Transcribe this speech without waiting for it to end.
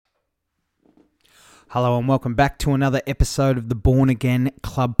Hello and welcome back to another episode of the Born Again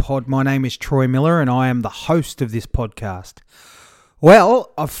Club Pod. My name is Troy Miller and I am the host of this podcast.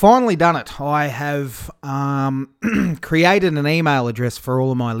 Well, I've finally done it. I have created an email address for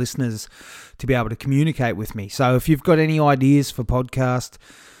all of my listeners to be able to communicate with me. So if you've got any ideas for my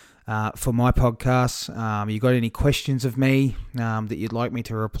podcasts, you've got any questions of me that you'd like me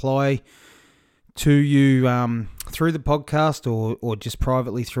to reply to you through the podcast or just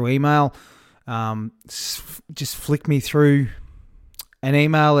privately through email, just flick me through an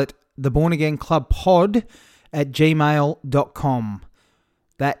email at thebornagainclubpod@gmail.com.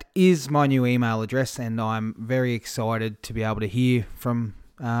 That is my new email address, and I'm very excited to be able to hear from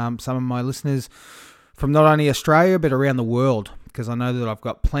some of my listeners from not only Australia but around the world, because I know that I've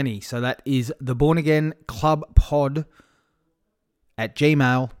got plenty. So that is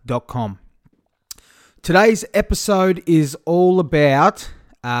thebornagainclubpod@gmail.com. Today's episode is all about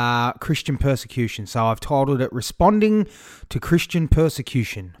Christian persecution. So I've titled it Responding to Christian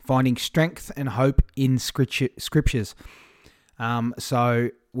Persecution, Finding Strength and Hope in Scriptures.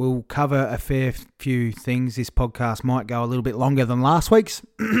 So we'll cover a fair few things. This podcast might go a little bit longer than last week's,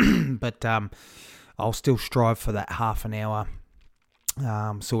 but I'll still strive for that half an hour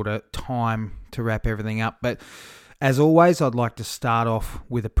sort of time to wrap everything up. But as always, I'd like to start off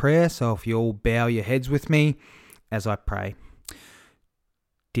with a prayer. So if you all bow your heads with me as I pray.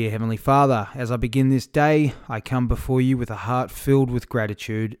 Dear Heavenly Father, as I begin this day, I come before you with a heart filled with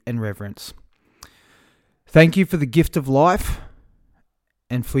gratitude and reverence. Thank you for the gift of life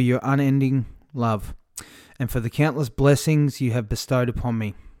and for your unending love and for the countless blessings you have bestowed upon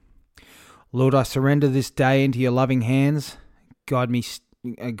me. Lord, I surrender this day into your loving hands. Guide my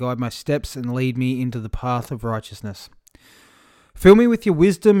steps and lead me into the path of righteousness. Fill me with your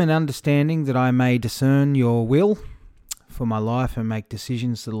wisdom and understanding that I may discern your will for my life and make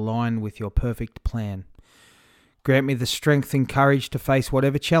decisions that align with your perfect plan. Grant me the strength and courage to face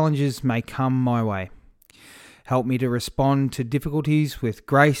whatever challenges may come my way. Help me to respond to difficulties with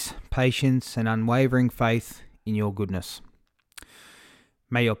grace, patience, and unwavering faith in your goodness.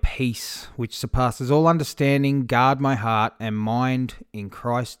 May your peace, which surpasses all understanding, guard my heart and mind in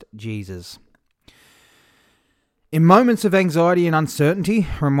Christ Jesus. In moments of anxiety and uncertainty,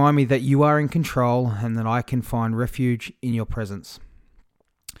 remind me that you are in control and that I can find refuge in your presence.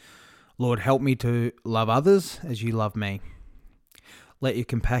 Lord, help me to love others as you love me. Let your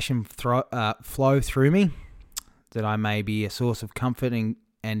compassion flow through me, that I may be a source of comfort and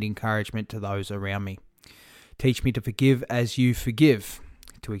encouragement to those around me. Teach me to forgive as you forgive,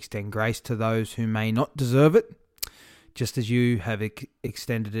 to extend grace to those who may not deserve it, just as you have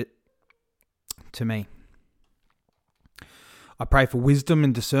extended it to me. I pray for wisdom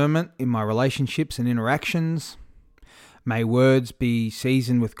and discernment in my relationships and interactions. May words be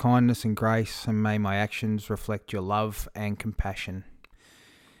seasoned with kindness and grace, and may my actions reflect your love and compassion.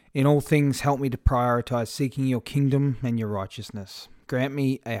 In all things, help me to prioritize seeking your kingdom and your righteousness. Grant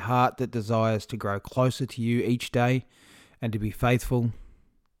me a heart that desires to grow closer to you each day and to be faithful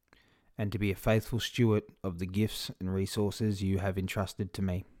and to be a faithful steward of the gifts and resources you have entrusted to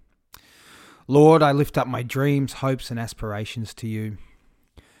me. Lord, I lift up my dreams, hopes, and aspirations to you.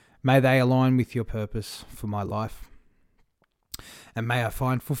 May they align with your purpose for my life. And may I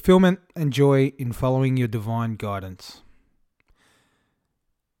find fulfillment and joy in following your divine guidance.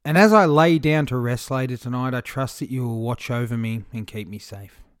 And as I lay down to rest later tonight, I trust that you will watch over me and keep me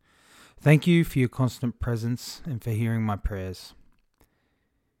safe. Thank you for your constant presence and for hearing my prayers.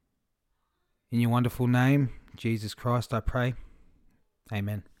 In your wonderful name, Jesus Christ, I pray.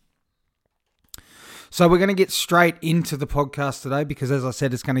 Amen. So we're going to get straight into the podcast today because, as I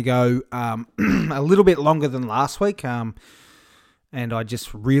said, it's going to go a little bit longer than last week, and I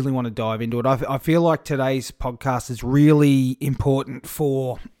just really want to dive into it. I feel like today's podcast is really important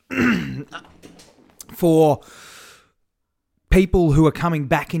for people who are coming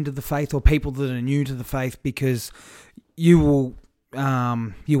back into the faith or people that are new to the faith, because you will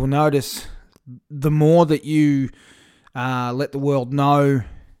notice the more that you let the world know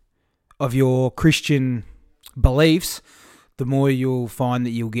of your Christian beliefs, the more you'll find that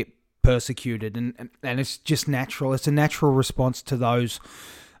you'll get persecuted, and it's just natural. It's a natural response to those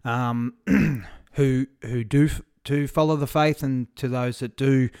who do to follow the faith, and to those that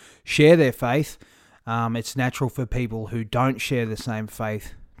do share their faith. It's natural for people who don't share the same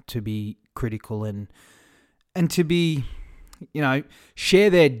faith to be critical and to be, share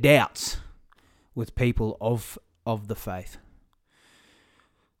their doubts with people of the faith.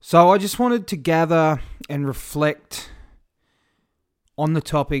 So I just wanted to gather and reflect on the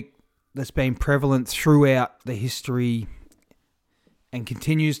topic that's been prevalent throughout the history and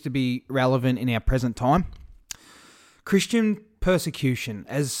continues to be relevant in our present time. Christian persecution.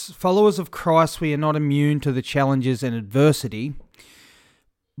 As followers of Christ, we are not immune to the challenges and adversity,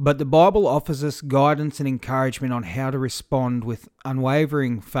 but the Bible offers us guidance and encouragement on how to respond with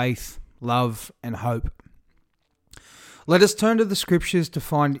unwavering faith, love, and hope. Let us turn to the Scriptures to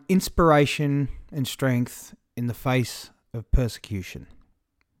find inspiration and strength in the face of persecution.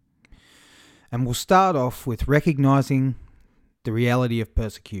 And we'll start off with recognizing the reality of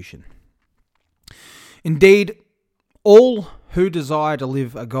persecution. Indeed, all who desire to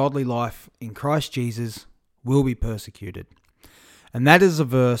live a godly life in Christ Jesus will be persecuted. And that is a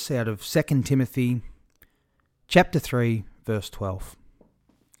verse out of 2 Timothy chapter 3, verse 12.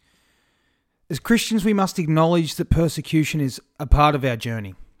 As Christians, we must acknowledge that persecution is a part of our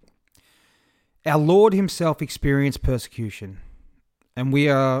journey. Our Lord himself experienced persecution, and we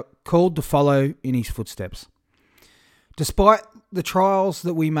are called to follow in his footsteps. Despite the trials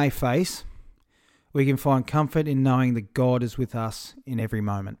that we may face, we can find comfort in knowing that God is with us in every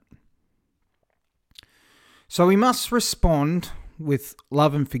moment. So we must respond with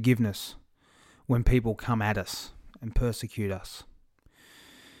love and forgiveness when people come at us and persecute us.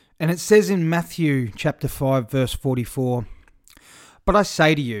 And it says in Matthew chapter 5, verse 44, "But I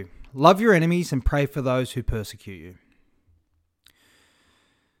say to you, love your enemies and pray for those who persecute you."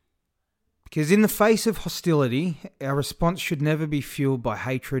 Because in the face of hostility, our response should never be fueled by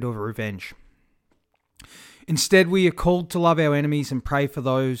hatred or revenge. Instead, we are called to love our enemies and pray for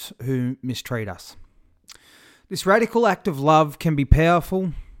those who mistreat us. This radical act of love can be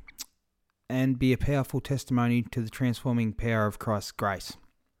powerful and be a powerful testimony to the transforming power of Christ's grace.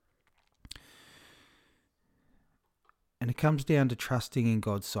 And it comes down to trusting in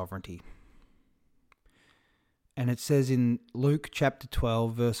God's sovereignty. And it says in Luke chapter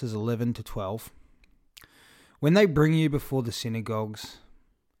 12, verses 11 to 12, "When they bring you before the synagogues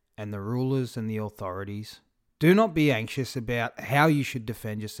and the rulers and the authorities, do not be anxious about how you should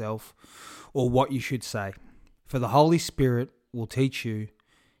defend yourself or what you should say, for the Holy Spirit will teach you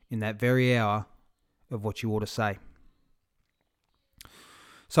in that very hour of what you ought to say."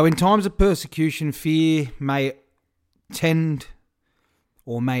 So in times of persecution, fear may attempt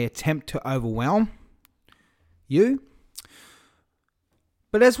to overwhelm you.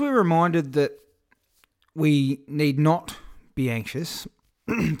 But as we're reminded that we need not be anxious,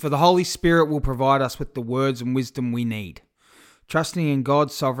 for the Holy Spirit will provide us with the words and wisdom we need. Trusting in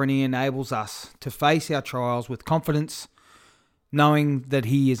God's sovereignty enables us to face our trials with confidence, knowing that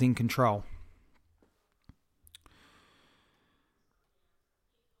He is in control.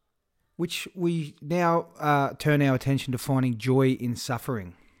 Which we now turn our attention to finding joy in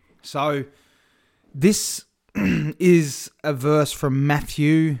suffering. So this is a verse from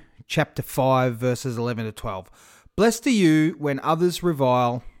Matthew chapter 5, verses 11 to 12. "Blessed are you when others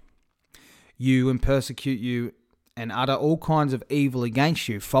revile you and persecute you and utter all kinds of evil against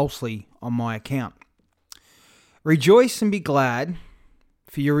you falsely on my account. Rejoice and be glad,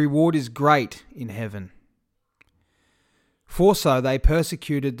 for your reward is great in heaven. For so they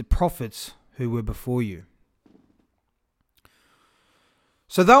persecuted the prophets who were before you."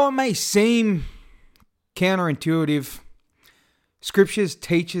 So though it may seem counterintuitive, Scriptures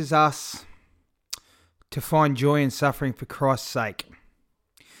teaches us to find joy in suffering for Christ's sake.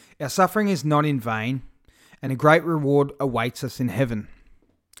 Our suffering is not in vain, and a great reward awaits us in heaven.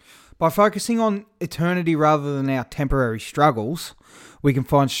 By focusing on eternity rather than our temporary struggles, we can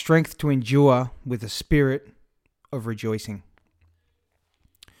find strength to endure with a spirit of rejoicing.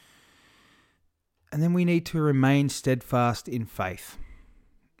 And then we need to remain steadfast in faith.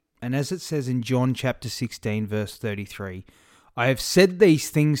 And as it says in John chapter 16, verse 33, "I have said these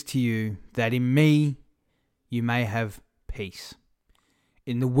things to you, that in me you may have peace.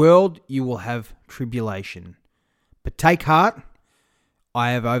 In the world you will have tribulation. But take heart,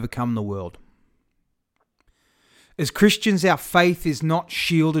 I have overcome the world." As Christians, our faith is not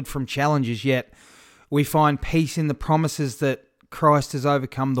shielded from challenges, yet we find peace in the promises that Christ has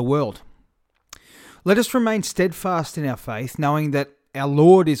overcome the world. Let us remain steadfast in our faith, knowing that our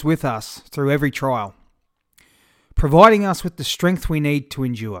Lord is with us through every trial, providing us with the strength we need to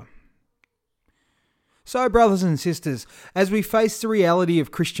endure. So, brothers and sisters, as we face the reality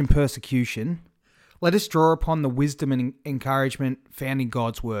of Christian persecution, let us draw upon the wisdom and encouragement found in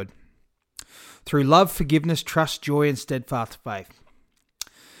God's Word. Through love, forgiveness, trust, joy, and steadfast faith,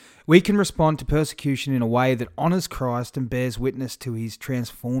 we can respond to persecution in a way that honours Christ and bears witness to His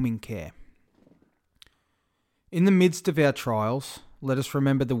transforming care. In the midst of our trials, let us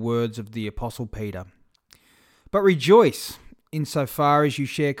remember the words of the Apostle Peter. "But rejoice insofar as you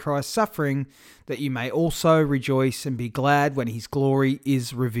share Christ's suffering, that you may also rejoice and be glad when his glory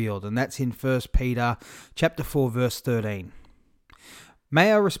is revealed. And that's in 1 Peter chapter 4, verse 13.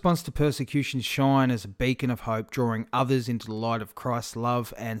 May our response to persecution shine as a beacon of hope, drawing others into the light of Christ's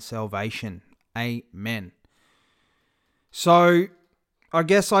love and salvation. Amen. So, I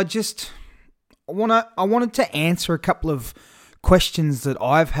guess I wanted to answer a couple of questions that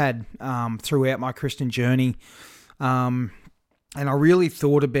I've had throughout my Christian journey, and I really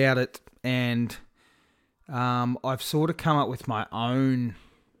thought about it, and I've sort of come up with my own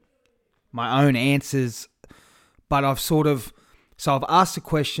answers, but I've asked a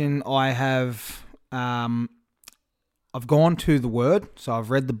question. I've gone to the Word, so I've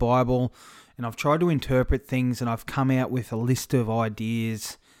read the Bible, and I've tried to interpret things, and I've come out with a list of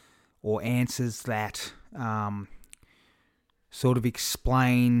ideas or answers that sort of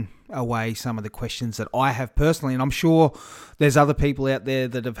explain away some of the questions that I have personally. And I'm sure there's other people out there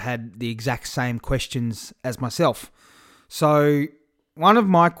that have had the exact same questions as myself. So one of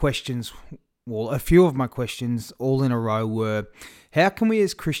my questions, well, a few of my questions all in a row were, how can we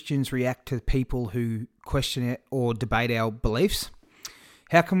as Christians react to people who question it or debate our beliefs?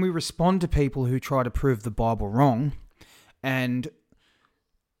 How can we respond to people who try to prove the Bible wrong? And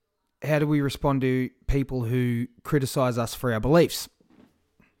how do we respond to people who criticize us for our beliefs?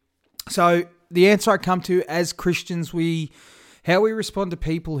 So the answer I come to, as Christians, how we respond to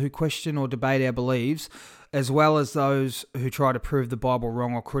people who question or debate our beliefs, as well as those who try to prove the Bible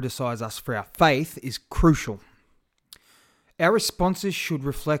wrong or criticize us for our faith, is crucial. Our responses should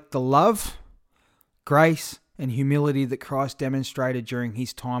reflect the love, grace, and humility that Christ demonstrated during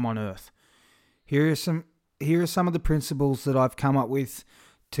his time on earth. Here are some of the principles that I've come up with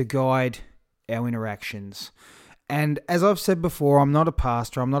to guide our interactions. And as I've said before, I'm not a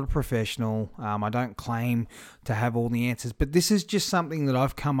pastor, I'm not a professional, I don't claim to have all the answers, but this is just something that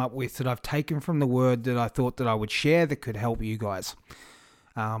I've come up with, that I've taken from the Word, that I thought that I would share that could help you guys.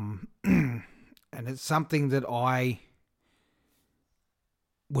 And it's something that I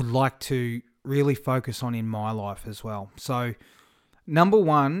would like to really focus on in my life as well. So, number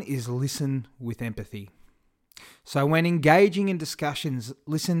one is listen with empathy. So when engaging in discussions,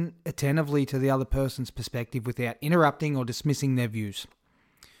 listen attentively to the other person's perspective without interrupting or dismissing their views.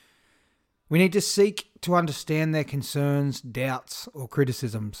 We need to seek to understand their concerns, doubts, or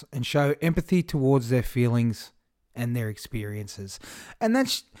criticisms, and show empathy towards their feelings and their experiences. And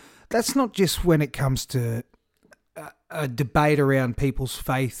that's not just when it comes to a debate around people's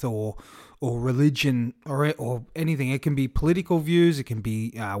faith or religion or anything. It can be political views, it can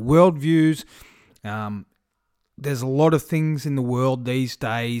be world views. There's a lot of things in the world these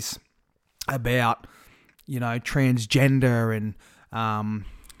days about, transgender and,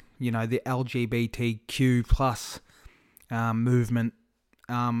 the LGBTQ plus movement.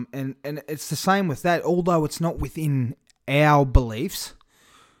 And it's the same with that. Although it's not within our beliefs,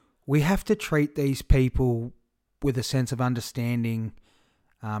 we have to treat these people with a sense of understanding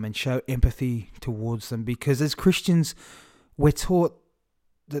and show empathy towards them. Because as Christians, we're taught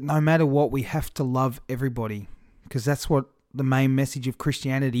that no matter what, we have to love everybody. Because that's what the main message of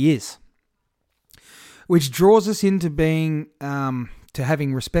Christianity is. Which draws us into being, to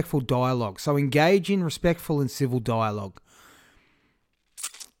having respectful dialogue. So engage in respectful and civil dialogue.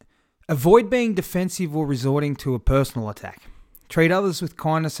 Avoid being defensive or resorting to a personal attack. Treat others with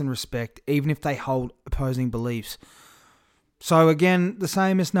kindness and respect, even if they hold opposing beliefs. So again, the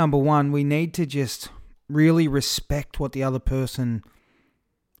same as number one, we need to just really respect what the other person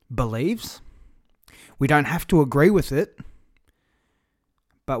believes. We don't have to agree with it,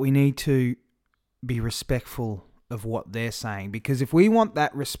 but we need to be respectful of what they're saying. Because if we want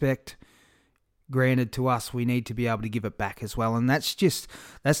that respect granted to us, we need to be able to give it back as well. And that's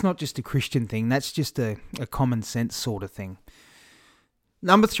not just a Christian thing. That's just a common sense sort of thing.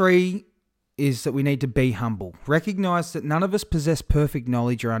 Number three is that we need to be humble. Recognize that none of us possess perfect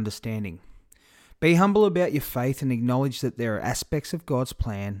knowledge or understanding. Be humble about your faith and acknowledge that there are aspects of God's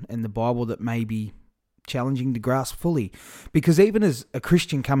plan and the Bible that may be challenging to grasp fully. Because even as a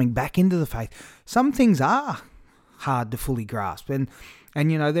Christian coming back into the faith, some things are hard to fully grasp. And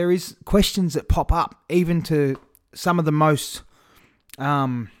there is questions that pop up, even to some of the most,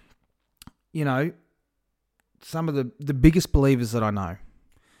 some of the biggest believers that I know.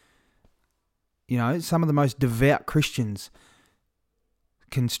 Some of the most devout Christians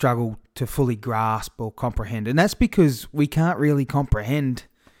can struggle to fully grasp or comprehend. And that's because we can't really comprehend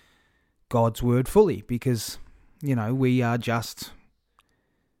God's word fully, because, we are just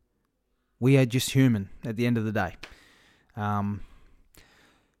human at the end of the day.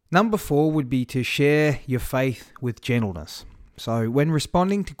 Number four would be to share your faith with gentleness. So when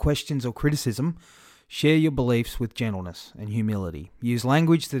responding to questions or criticism, share your beliefs with gentleness and humility. Use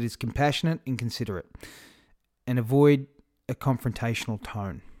language that is compassionate and considerate, and avoid a confrontational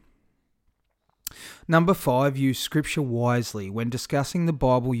tone. Number 5, use scripture wisely. When discussing the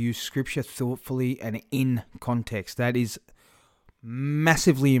Bible, use scripture thoughtfully and in context. That is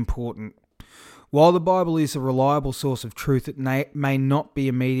massively important. While the Bible is a reliable source of truth, it may not be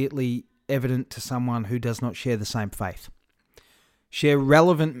immediately evident to someone who does not share the same faith. Share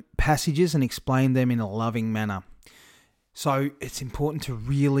relevant passages and explain them in a loving manner. So it's important to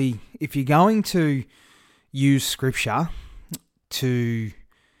really, if you're going to use scripture to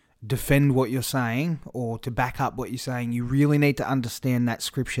defend what you're saying or to back up what you're saying, you really need to understand that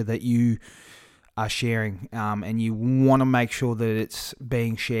scripture that you are sharing, and you want to make sure that it's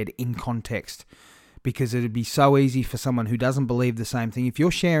being shared in context, because it'd be so easy for someone who doesn't believe the same thing. If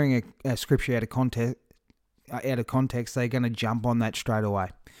you're sharing a scripture out of context, they're going to jump on that straight away,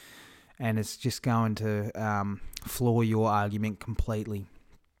 and it's just going to floor your argument completely.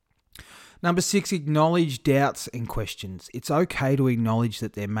 Number 6, acknowledge doubts and questions. It's okay to acknowledge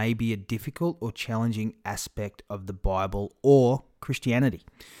that there may be a difficult or challenging aspect of the Bible or Christianity.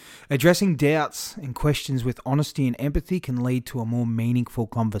 Addressing doubts and questions with honesty and empathy can lead to a more meaningful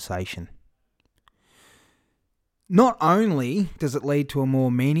conversation. Not only does it lead to a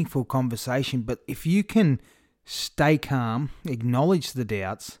more meaningful conversation, but if you can stay calm, acknowledge the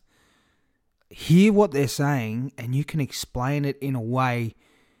doubts, hear what they're saying, and you can explain it in a way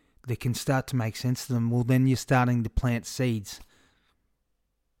that can start to make sense to them, well, then you're starting to plant seeds.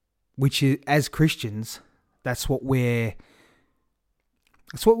 Which is, as Christians, that's what we're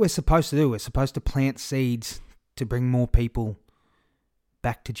supposed to do. We're supposed to plant seeds to bring more people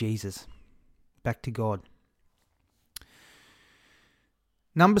back to Jesus, back to God.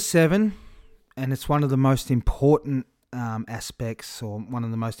 Number 7, and it's one of the most important aspects, or one of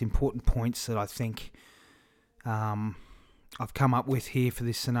the most important points that I think I've come up with here for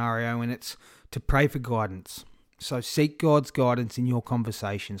this scenario, and it's to pray for guidance. So seek God's guidance in your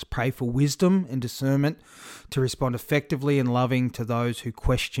conversations. Pray for wisdom and discernment to respond effectively and loving to those who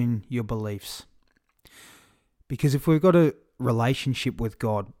question your beliefs. Because if we've got a relationship with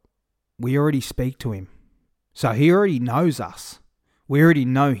God, we already speak to Him. So He already knows us. We already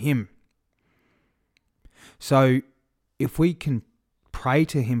know Him. So if we can pray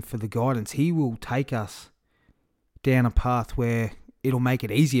to Him for the guidance, He will take us down a path where it'll make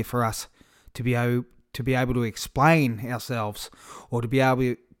it easier for us to be able to explain ourselves, or to be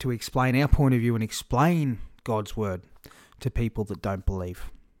able to explain our point of view and explain God's word to people that don't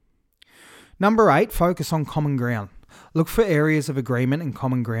believe. Number 8, focus on common ground. Look for areas of agreement and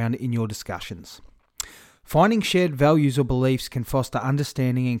common ground in your discussions. Finding shared values or beliefs can foster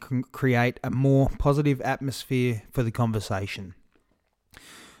understanding and create a more positive atmosphere for the conversation.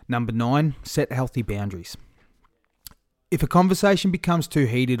 Number 9, set healthy boundaries. If a conversation becomes too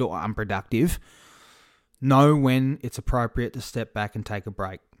heated or unproductive, know when it's appropriate to step back and take a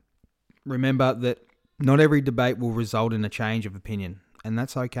break. Remember that not every debate will result in a change of opinion, and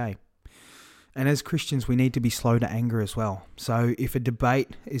that's okay. And as Christians, we need to be slow to anger as well. So if a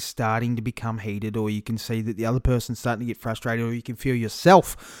debate is starting to become heated, or you can see that the other person's starting to get frustrated, or you can feel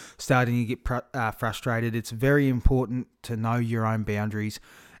yourself starting to get frustrated, it's very important to know your own boundaries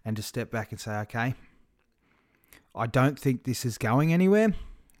and to step back and say, okay, I don't think this is going anywhere,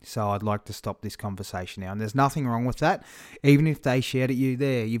 so I'd like to stop this conversation now. And there's nothing wrong with that. Even if they shout at you,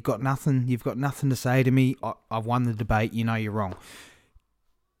 there, you've got nothing to say to me. I've won the debate. You know you're wrong.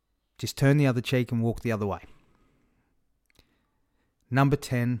 Just turn the other cheek and walk the other way. Number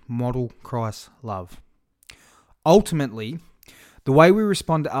 10, model Christ's love. Ultimately, the way we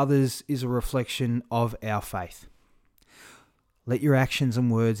respond to others is a reflection of our faith. Let your actions and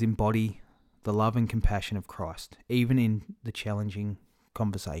words embody the love and compassion of Christ, even in the challenging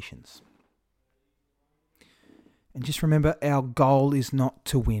conversations. And just remember, our goal is not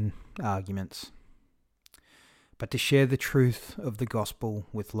to win arguments, but to share the truth of the gospel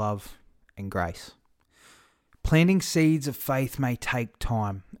with love and grace. Planting seeds of faith may take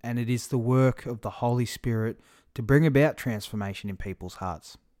time, and it is the work of the Holy Spirit to bring about transformation in people's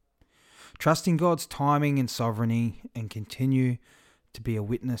hearts. Trust in God's timing and sovereignty, and continue to be a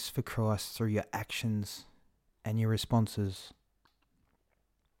witness for Christ through your actions and your responses.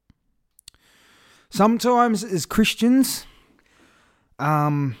 Sometimes as Christians,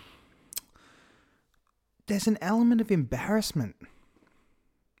 there's an element of embarrassment.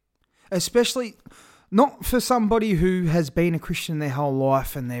 Especially not for somebody who has been a Christian their whole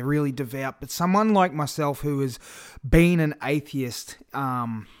life and they're really devout, but someone like myself who has been an atheist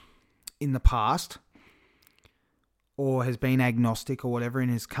in the past, or has been agnostic or whatever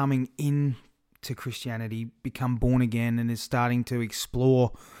and is coming in to Christianity, become born again and is starting to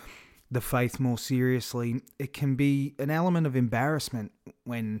explore the faith more seriously, it can be an element of embarrassment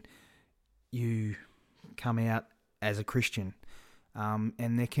when you come out as a Christian.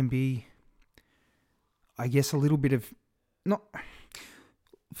 And there can be, I guess, a little bit of, not,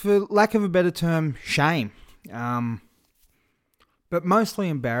 for lack of a better term, shame. But mostly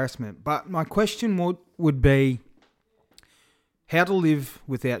embarrassment. But my question would be how to live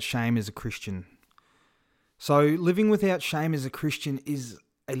without shame as a Christian. So living without shame as a Christian is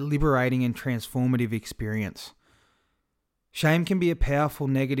a liberating and transformative experience. Shame can be a powerful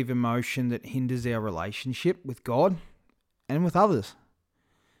negative emotion that hinders our relationship with God and with others.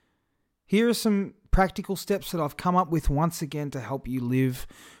 Here are some practical steps that I've come up with once again to help you live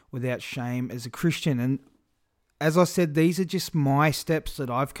without shame as a Christian. And as I said, these are just my steps that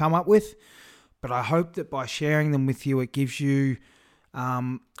I've come up with, but I hope that by sharing them with you, it gives you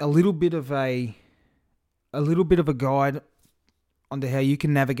a little bit of a guide onto how you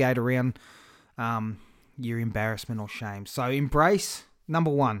can navigate around your embarrassment or shame. So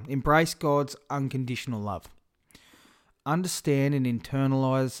number one, embrace God's unconditional love. Understand and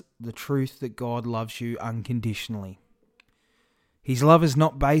internalize the truth that God loves you unconditionally. His love is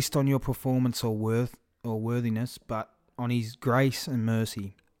not based on your performance or worthiness, but on His grace and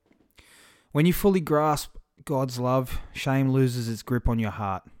mercy. When you fully grasp God's love, shame loses its grip on your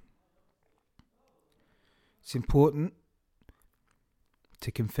heart. It's important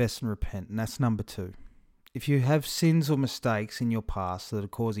to confess and repent, and that's number two. If you have sins or mistakes in your past that are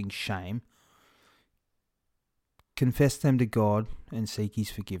causing shame, confess them to God and seek His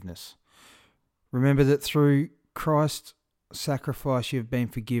forgiveness. Remember that through Christ's sacrifice you have been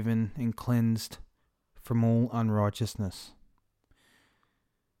forgiven and cleansed from all unrighteousness.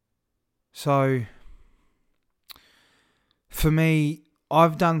 So, for me,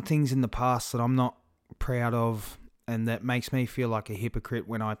 I've done things in the past that I'm not proud of, and that makes me feel like a hypocrite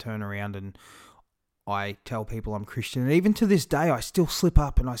when I turn around and I tell people I'm Christian. And even to this day, I still slip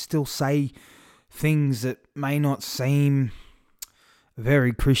up and I still say things that may not seem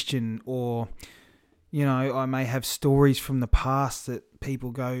very Christian, or, you know, I may have stories from the past that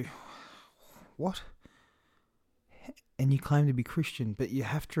people go, what? And you claim to be Christian, but you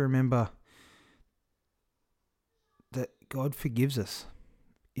have to remember that God forgives us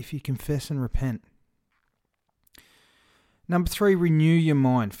if you confess and repent. Number three, renew your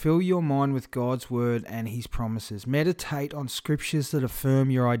mind. Fill your mind with God's word and His promises. Meditate on scriptures that affirm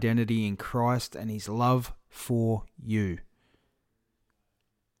your identity in Christ and His love for you.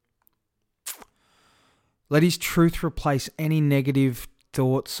 Let His truth replace any negative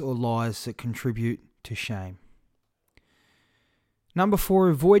thoughts or lies that contribute to shame. Number four,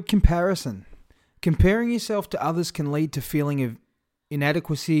 avoid comparison. Comparing yourself to others can lead to feeling of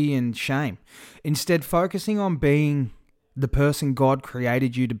inadequacy and shame. Instead, focusing on being the person God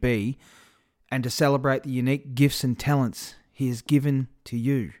created you to be and to celebrate the unique gifts and talents He has given to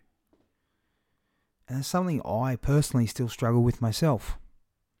you. And that's something I personally still struggle with myself.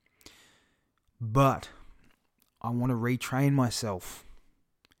 But I want to retrain myself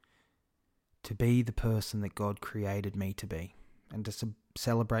to be the person that God created me to be, and to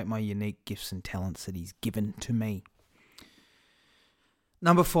celebrate my unique gifts and talents that He's given to me.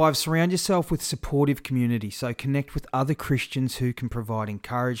 Number five, surround yourself with supportive community. So connect with other Christians who can provide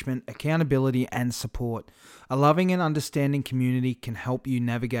encouragement, accountability, and support. A loving and understanding community can help you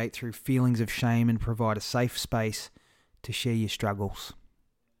navigate through feelings of shame and provide a safe space to share your struggles.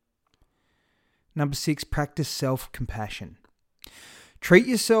 Number six, practice self-compassion. Treat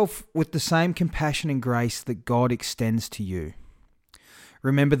yourself with the same compassion and grace that God extends to you.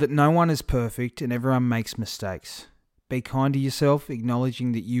 Remember that no one is perfect and everyone makes mistakes. Be kind to yourself,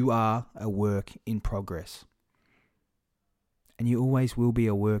 acknowledging that you are a work in progress. And you always will be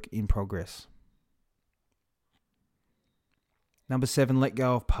a work in progress. Number seven, let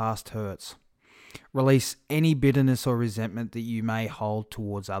go of past hurts. Release any bitterness or resentment that you may hold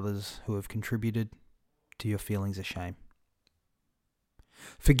towards others who have contributed to your feelings of shame.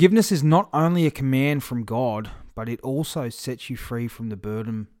 Forgiveness is not only a command from God, but it also sets you free from the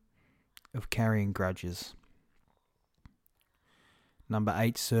burden of carrying grudges. Number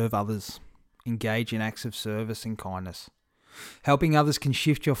eight, serve others. Engage in acts of service and kindness. Helping others can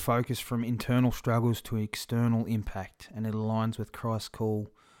shift your focus from internal struggles to external impact, and it aligns with Christ's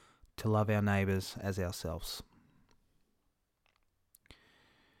call to love our neighbours as ourselves.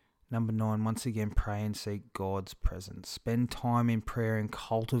 Number nine, once again, pray and seek God's presence. Spend time in prayer and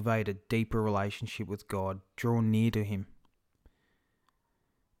cultivate a deeper relationship with God. Draw near to Him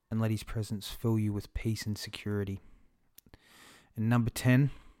and let His presence fill you with peace and security. And number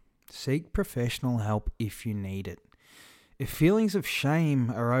 10, seek professional help if you need it. If feelings of shame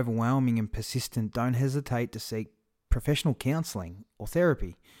are overwhelming and persistent, don't hesitate to seek professional counselling or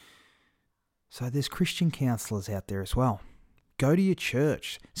therapy. So there's Christian counsellors out there as well. Go to your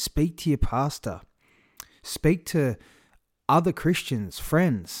church, speak to your pastor, speak to other Christians,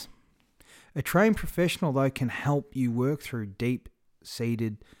 friends. A trained professional, though, can help you work through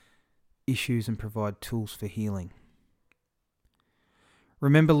deep-seated issues and provide tools for healing.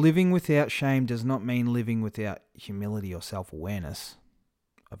 Remember, living without shame does not mean living without humility or self-awareness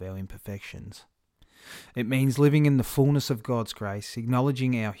of our imperfections. It means living in the fullness of God's grace,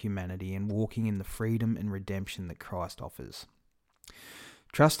 acknowledging our humanity, and walking in the freedom and redemption that Christ offers.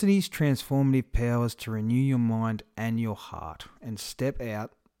 Trust in His transformative powers to renew your mind and your heart, and step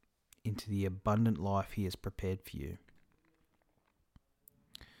out into the abundant life He has prepared for you.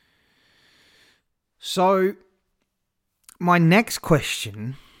 So, my next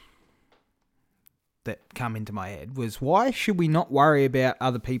question that come into my head was, why should we not worry about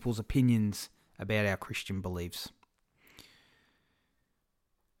other people's opinions about our Christian beliefs?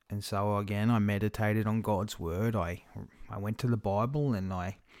 And so again, I meditated on God's word. I went to the Bible, and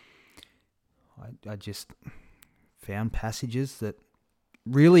I just found passages that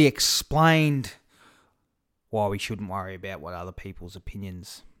really explained why we shouldn't worry about what other people's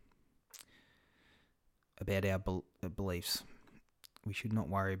opinions about our beliefs. We should not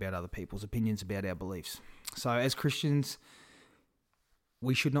worry about other people's opinions about our beliefs. So as Christians,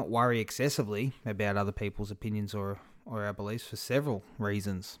 we should not worry excessively about other people's opinions or our beliefs for several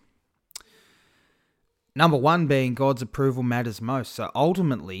reasons. Number one being God's approval matters most. So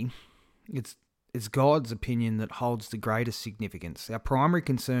ultimately, it's God's opinion that holds the greatest significance. Our primary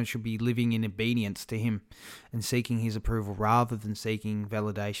concern should be living in obedience to Him and seeking His approval rather than seeking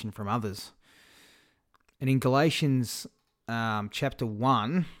validation from others. And in Galatians chapter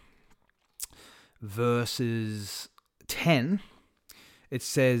 1, verses 10, it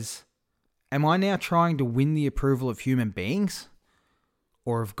says, "Am I now trying to win the approval of human beings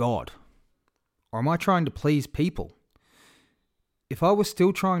or of God? Or am I trying to please people? If I was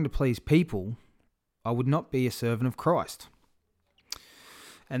still trying to please people, I would not be a servant of Christ."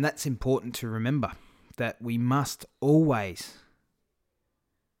 And that's important to remember, that we must always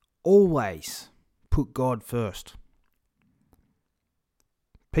put God first.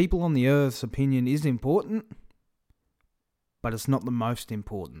 People on the earth's opinion is important, but it's not the most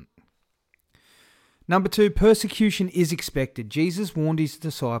important. Number 2, persecution is expected. Jesus warned His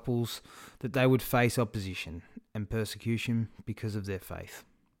disciples that they would face opposition and persecution because of their faith.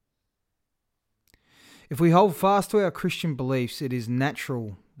 If we hold fast to our Christian beliefs, it is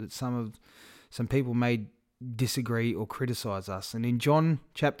natural that some people may disagree or criticize us. And in John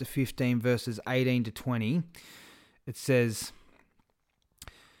chapter 15, verses 18 to 20, it says,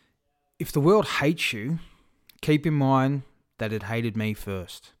 "If the world hates you, keep in mind that it hated me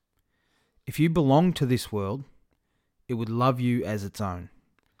first. If you belong to this world, it would love you as its own.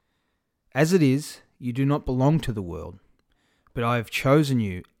 As it is, you do not belong to the world, but I have chosen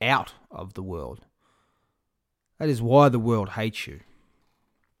you out of the world. That is why the world hates you."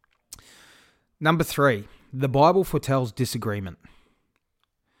 Number 3, the Bible foretells disagreement.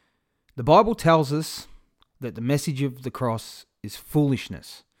 The Bible tells us that the message of the cross is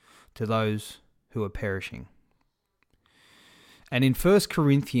foolishness to those who are perishing. And in 1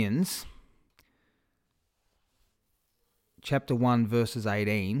 Corinthians chapter 1, verses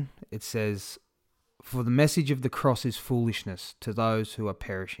 18, it says, "For the message of the cross is foolishness to those who are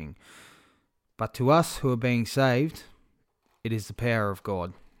perishing, but to us who are being saved, it is the power of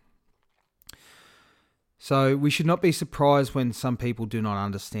God." So we should not be surprised when some people do not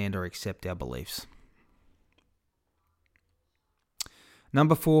understand or accept our beliefs.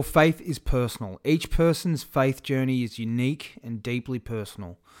 Number 4, faith is personal. Each person's faith journey is unique and deeply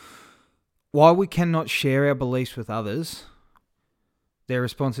personal. While we cannot share our beliefs with others, their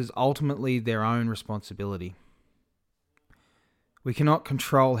response is ultimately their own responsibility. We cannot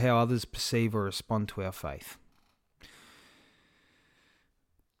control how others perceive or respond to our faith.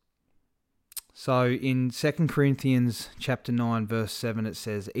 So in 2 Corinthians chapter 9, verse 7, it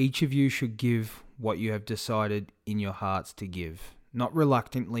says, "Each of you should give what you have decided in your hearts to give, not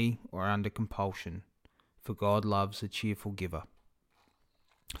reluctantly or under compulsion, for God loves a cheerful giver."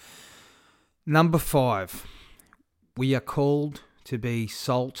 Number 5, we are called to be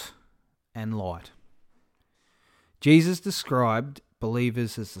salt and light. Jesus described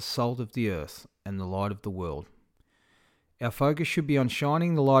believers as the salt of the earth and the light of the world. Our focus should be on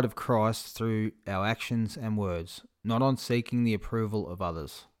shining the light of Christ through our actions and words, not on seeking the approval of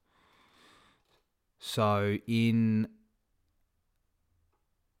others. So in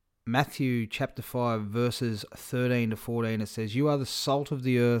Matthew chapter 5 verses 13 to 14, it says, "You are the salt of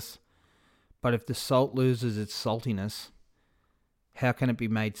the earth, but if the salt loses its saltiness, how can it be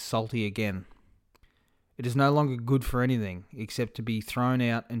made salty again? It is no longer good for anything except to be thrown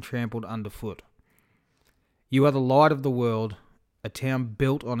out and trampled underfoot. You are the light of the world. A town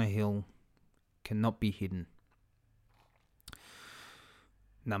built on a hill cannot be hidden."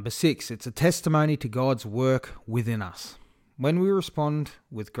 Number 6, it's a testimony to God's work within us. When we respond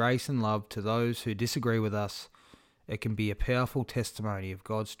with grace and love to those who disagree with us, it can be a powerful testimony of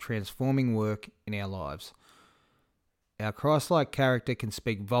God's transforming work in our lives. Our Christ-like character can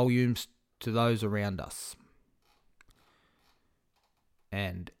speak volumes to those around us.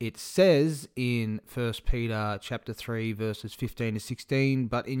 And it says in 1 Peter chapter 3 verses 15 to 16,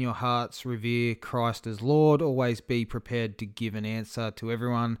 "But in your hearts revere Christ as Lord. Always be prepared to give an answer to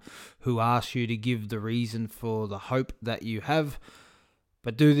everyone who asks you to give the reason for the hope that you have.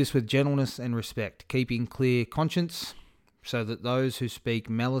 But do this with gentleness and respect, keeping clear conscience, so that those who speak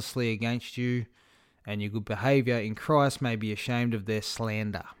maliciously against you and your good behavior in Christ may be ashamed of their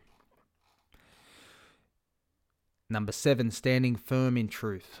slander." Number 7, standing firm in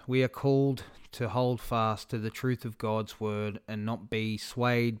truth. We are called to hold fast to the truth of God's word and not be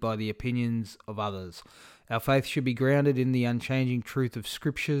swayed by the opinions of others. Our faith should be grounded in the unchanging truth of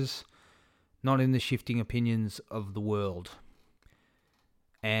scriptures, not in the shifting opinions of the world.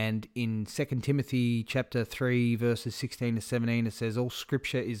 And in 2 Timothy chapter 3 verses 16 to 17, it says, "All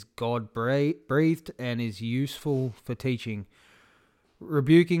scripture is God-breathed and is useful for teaching,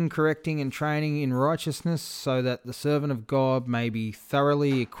 rebuking, correcting, and training in righteousness, so that the servant of God may be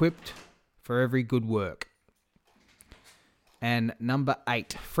thoroughly equipped for every good work." And number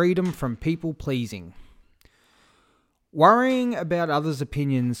 8, freedom from people-pleasing. Worrying about others'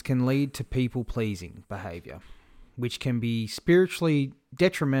 opinions can lead to people-pleasing behavior, which can be spiritually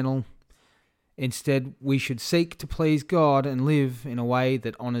detrimental. Instead, we should seek to please God and live in a way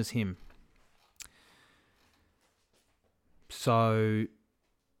that honors Him. So,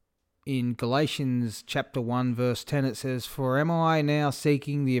 in Galatians chapter 1 verse 10, it says, "For am I now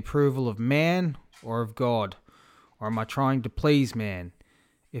seeking the approval of man or of God? Or am I trying to please man?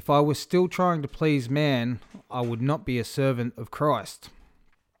 If I was still trying to please man, I would not be a servant of Christ."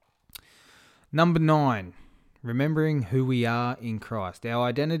 Number 9, remembering who we are in Christ. Our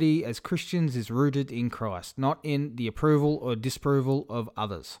identity as Christians is rooted in Christ, not in the approval or disapproval of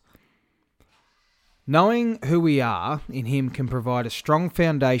others. Knowing who we are in Him can provide a strong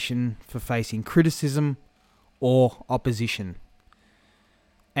foundation for facing criticism or opposition.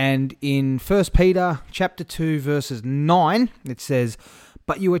 And in 1 Peter chapter 2 verses 9, it says,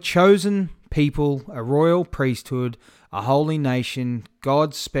 "But you are chosen people, a royal priesthood, a holy nation,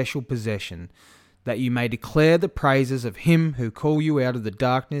 God's special possession, that you may declare the praises of Him who called you out of the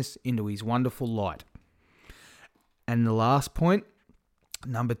darkness into His wonderful light." And the last point,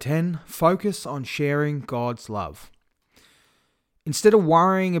 number 10, focus on sharing God's love. Instead of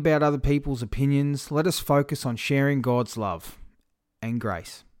worrying about other people's opinions, let us focus on sharing God's love and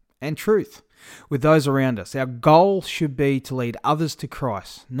grace and truth with those around us. Our goal should be to lead others to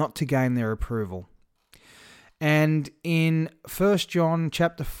Christ, not to gain their approval. And in 1 John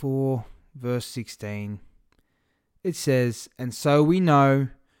chapter 4, verse 16, it says, "And so we know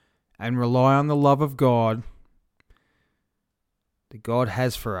and rely on the love of God that God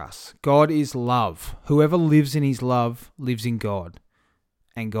has for us. God is love. Whoever lives in His love lives in God,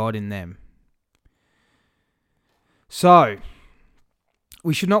 and God in them." So,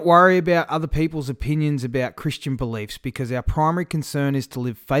 we should not worry about other people's opinions about Christian beliefs, because our primary concern is to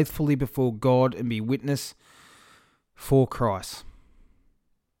live faithfully before God and be witness for Christ.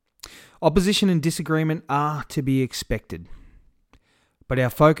 Opposition and disagreement are to be expected, but our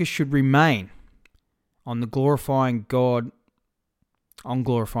focus should remain on glorifying God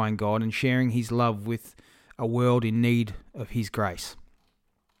and sharing His love with a world in need of His grace.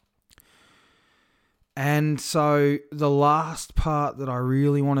 And so the last part that I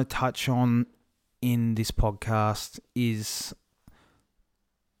really want to touch on in this podcast is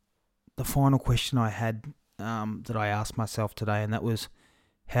the final question I had that I asked myself today, and that was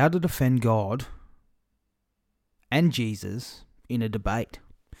how to defend God and Jesus in a debate.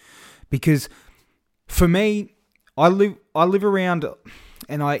 Because for me, I live around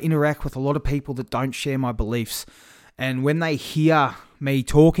and I interact with a lot of people that don't share my beliefs. And when they hear me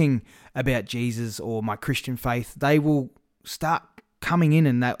talking about Jesus or my Christian faith, they will start coming in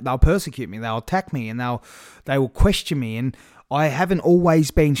and they'll persecute me, they'll attack me, and they will question me. And I haven't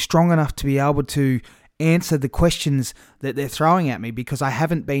always been strong enough to be able to answer the questions that they're throwing at me because I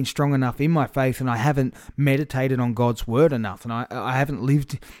haven't been strong enough in my faith and I haven't meditated on God's word enough and I haven't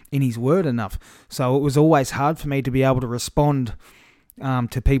lived in his word enough. So it was always hard for me to be able to respond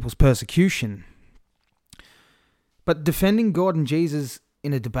to people's persecution. But defending God and Jesus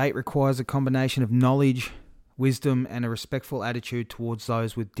in a debate requires a combination of knowledge, wisdom, and a respectful attitude towards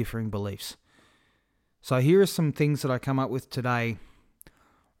those with differing beliefs. So here are some things that I come up with today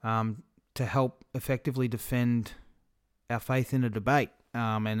to help effectively defend our faith in a debate.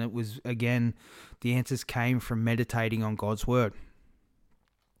 And it was, again, the answers came from meditating on God's word.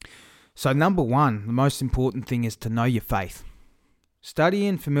 So number one, the most important thing is to know your faith. Study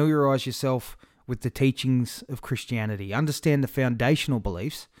and familiarize yourself with the teachings of Christianity. Understand the foundational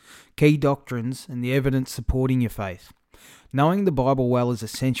beliefs, key doctrines, and the evidence supporting your faith. Knowing the Bible well is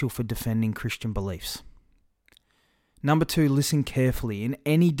essential for defending Christian beliefs. Number two, listen carefully. In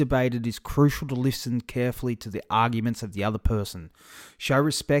any debate, it is crucial to listen carefully to the arguments of the other person. Show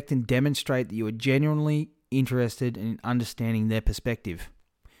respect and demonstrate that you are genuinely interested in understanding their perspective.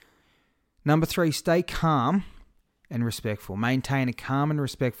 Number three, stay calm and respectful. Maintain a calm and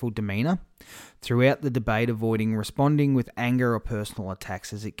respectful demeanor throughout the debate, avoiding responding with anger or personal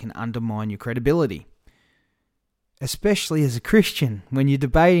attacks as it can undermine your credibility. Especially as a Christian, when you're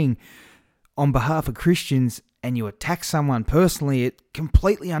debating on behalf of Christians and you attack someone personally, it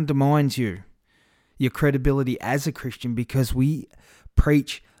completely undermines your credibility as a Christian because we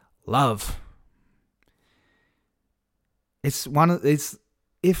preach love. It's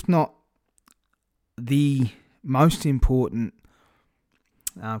if not the most important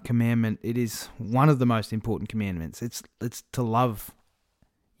commandment, it is one of the most important commandments. It's to love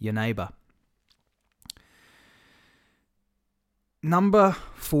your neighbor. Number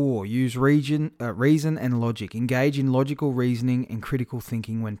four, use reason and logic. Engage in logical reasoning and critical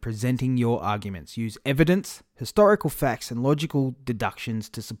thinking when presenting your arguments. Use evidence, historical facts, and logical deductions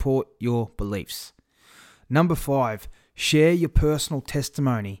to support your beliefs. Number five, share your personal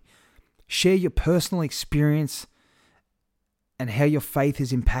testimony. Share your personal experience and how your faith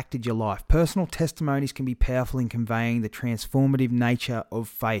has impacted your life. Personal testimonies can be powerful in conveying the transformative nature of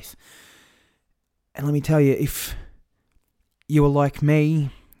faith. And let me tell you, if you are like me,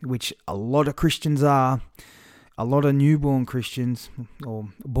 which a lot of Christians are, a lot of newborn Christians or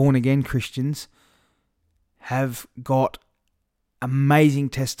born-again Christians have got amazing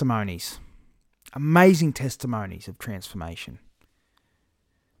testimonies of transformation.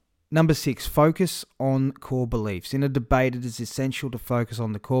 Number six, focus on core beliefs. In a debate, it is essential to focus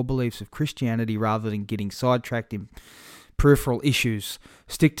on the core beliefs of Christianity rather than getting sidetracked in peripheral issues.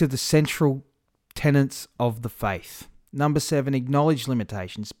 Stick to the central tenets of the faith. Number seven, acknowledge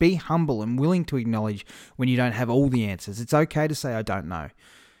limitations. Be humble and willing to acknowledge when you don't have all the answers. It's okay to say, I don't know.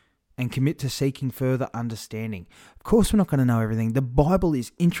 And commit to seeking further understanding. Of course, we're not going to know everything. The Bible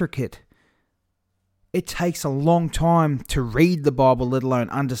is intricate. It takes a long time to read the Bible, let alone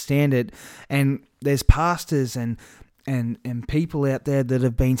understand it. And there's pastors and people out there that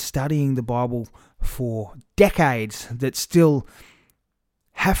have been studying the Bible for decades that still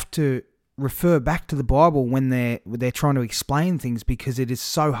have to refer back to the Bible when they're trying to explain things because it is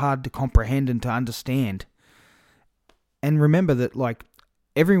so hard to comprehend and to understand. And remember that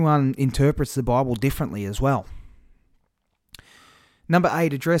everyone interprets the Bible differently as well. Number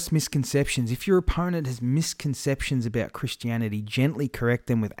eight, address misconceptions. If your opponent has misconceptions about Christianity, gently correct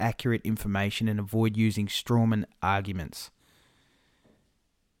them with accurate information and avoid using strawman arguments.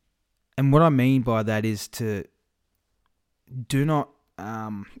 And what I mean by that is to do not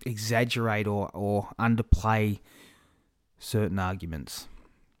exaggerate or underplay certain arguments.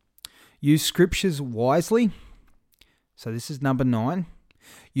 Use scriptures wisely. So this is number 9.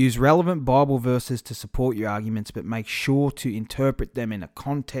 Use relevant Bible verses to support your arguments, but make sure to interpret them in a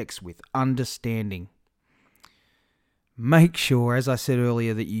context with understanding. Make sure, as I said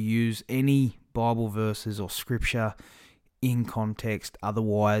earlier, that you use any Bible verses or scripture in context.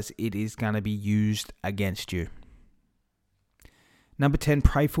 Otherwise, it is going to be used against you. Number 10,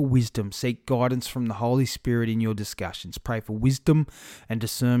 pray for wisdom. Seek guidance from the Holy Spirit in your discussions. Pray for wisdom and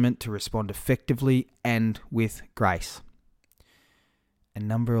discernment to respond effectively and with grace. And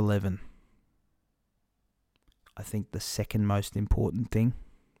number 11, I think the second most important thing,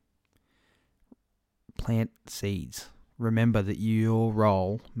 plant seeds. Remember that your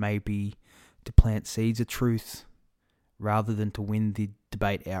role may be to plant seeds of truth rather than to win the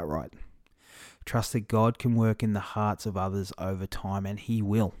debate outright. Trust that God can work in the hearts of others over time, and He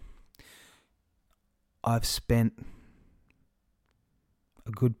will. I've spent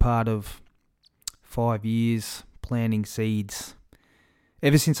a good part of 5 years planting seeds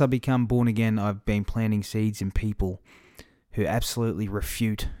Ever since I become born again, I've been planting seeds in people who absolutely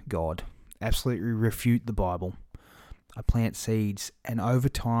refute God, absolutely refute the Bible. I plant seeds, and over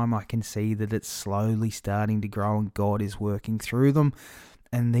time I can see that it's slowly starting to grow and God is working through them.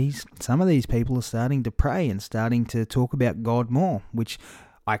 And some of these people are starting to pray and starting to talk about God more, which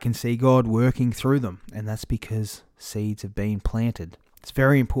I can see God working through them. And that's because seeds have been planted. It's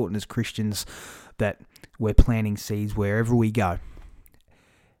very important as Christians that we're planting seeds wherever we go.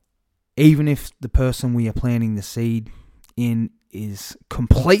 Even if the person we are planting the seed in is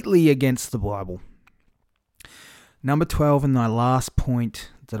completely against the Bible. Number 12, and my last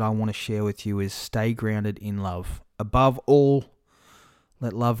point that I want to share with you is stay grounded in love. Above all,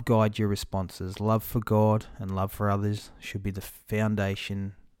 let love guide your responses. Love for God and love for others should be the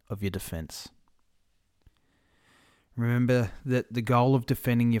foundation of your defense. Remember that the goal of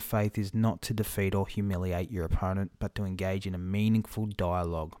defending your faith is not to defeat or humiliate your opponent, but to engage in a meaningful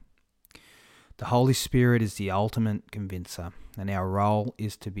dialogue. The Holy Spirit is the ultimate convincer, and our role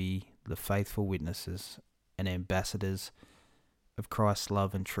is to be the faithful witnesses and ambassadors of Christ's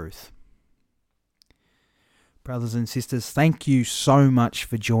love and truth. Brothers and sisters, thank you so much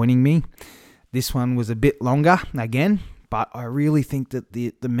for joining me. This one was a bit longer again, but I really think that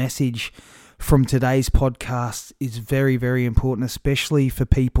the message from today's podcast is very, very important, especially for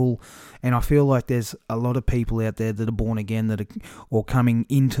people, and I feel like there's a lot of people out there that are born again that are or coming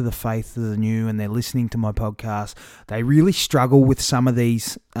into the faith of the new, and they're listening to my podcast. They really struggle with some of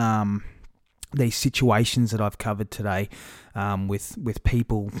these situations that I've covered today, with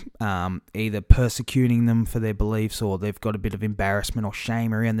people either persecuting them for their beliefs, or they've got a bit of embarrassment or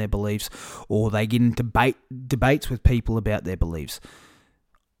shame around their beliefs, or they get into debates with people about their beliefs.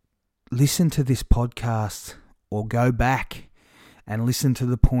 Listen to this podcast or go back and listen to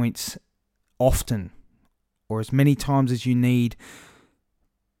the points often, or as many times as you need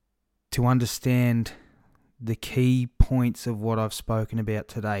to understand the key points of what I've spoken about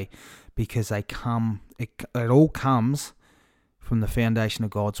today, because it all comes from the foundation of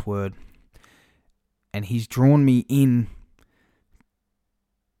God's Word. And He's drawn me in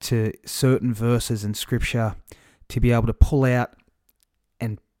to certain verses in Scripture to be able to pull out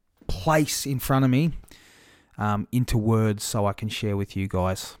and place in front of me into words so I can share with you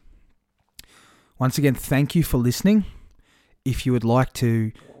guys. Once again, thank you for listening. If you would like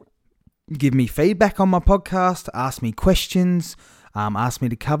to give me feedback on my podcast, ask me questions, ask me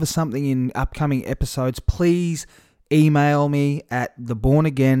to cover something in upcoming episodes, please email me at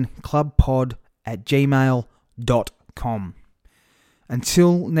thebornagainclubpod@gmail.com.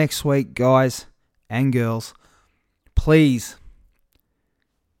 Until next week, guys and girls, please,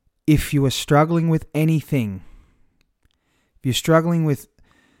 if you are struggling with anything, if you're struggling with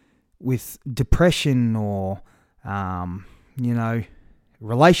depression or,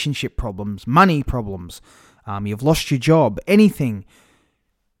 relationship problems, money problems, you've lost your job, anything,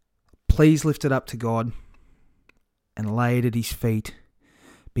 please lift it up to God and lay it at His feet,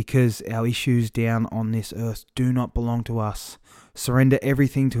 because our issues down on this earth do not belong to us. Surrender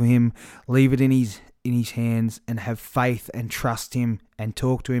everything to Him, leave it in His hands, and have faith and trust Him and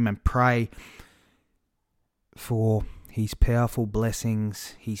talk to Him and pray for His powerful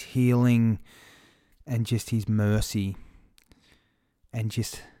blessings, His healing, and just His mercy. And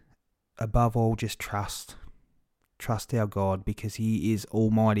just, above all, just trust our God, because He is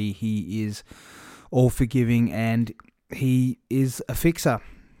almighty, He is all-forgiving, and He is a fixer.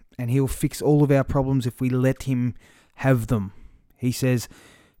 And He'll fix all of our problems if we let Him have them. He says,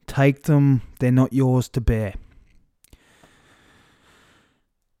 take them, they're not yours to bear.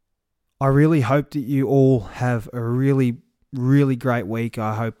 I really hope that you all have a really, really great week.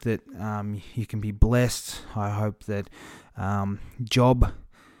 I hope that you can be blessed. I hope that job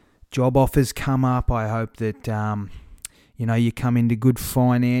offers come up. I hope that you come into good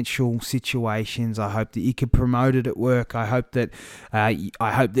financial situations. I hope that you get promoted at work. I hope that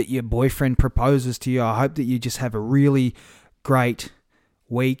your boyfriend proposes to you. I hope that you just have a really great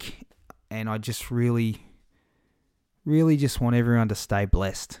week. And I just really, really just want everyone to stay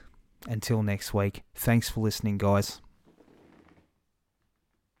blessed. Until next week, thanks for listening, guys.